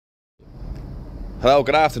Hello,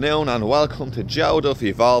 good afternoon and welcome to Joe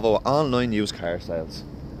Duffy Volvo online used car sales.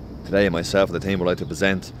 Today myself and the team would like to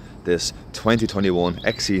present this 2021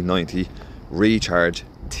 XC90 Recharge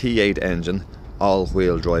T8 engine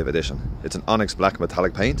all-wheel drive edition. It's an onyx black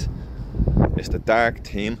metallic paint. It's the dark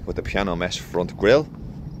theme with the piano mesh front grille.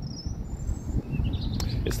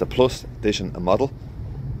 It's the Plus edition model.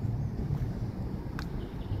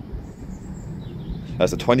 It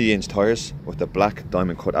has the 20-inch tyres with the black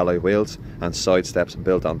diamond cut alloy wheels and side steps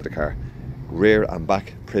built onto the car. Rear and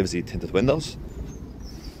back privacy tinted windows.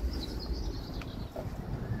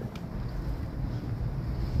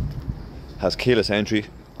 Has keyless entry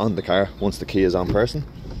on the car once the key is on person.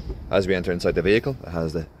 As we enter inside the vehicle, it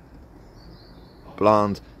has the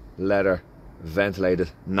blonde leather ventilated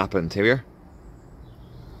Napa interior.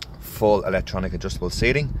 Full electronic adjustable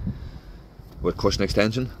seating with cushion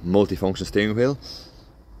extension, multi-function steering wheel,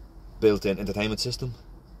 built-in entertainment system,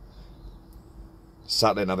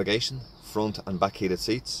 satellite navigation, front and back heated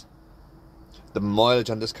seats. The mileage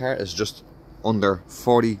on this car is just under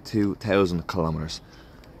 42,000 kilometers.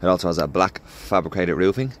 It also has a black fabricated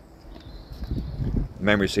roofing,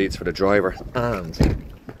 memory seats for the driver and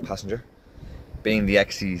passenger. Being the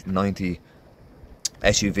XC90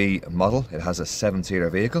 SUV model, it has a 7-seater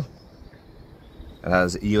vehicle. It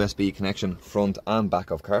has a USB connection front and back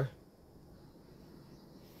of car.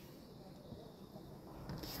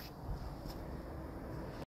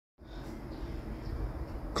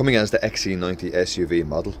 Coming as the XC90 SUV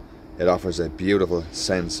model, it offers a beautiful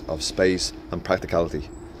sense of space and practicality.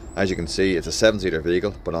 As you can see, it's a 7-seater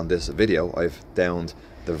vehicle, but on this video I've downed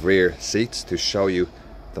the rear seats to show you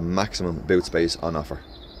the maximum boot space on offer.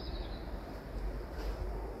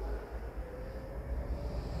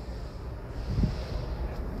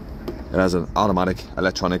 It has an automatic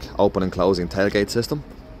electronic open and closing tailgate system.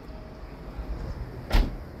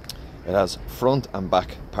 It has front and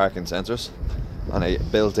back parking sensors and a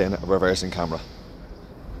built-in reversing camera.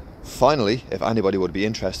 Finally, if anybody would be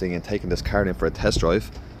interested in taking this car in for a test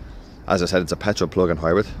drive, as I said, it's a petrol plug-in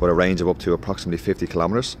hybrid with a range of up to approximately 50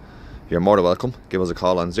 kilometers. You're more than welcome. Give us a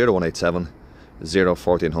call on 0187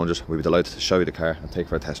 01400. We'd be delighted to show you the car and take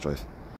for a test drive.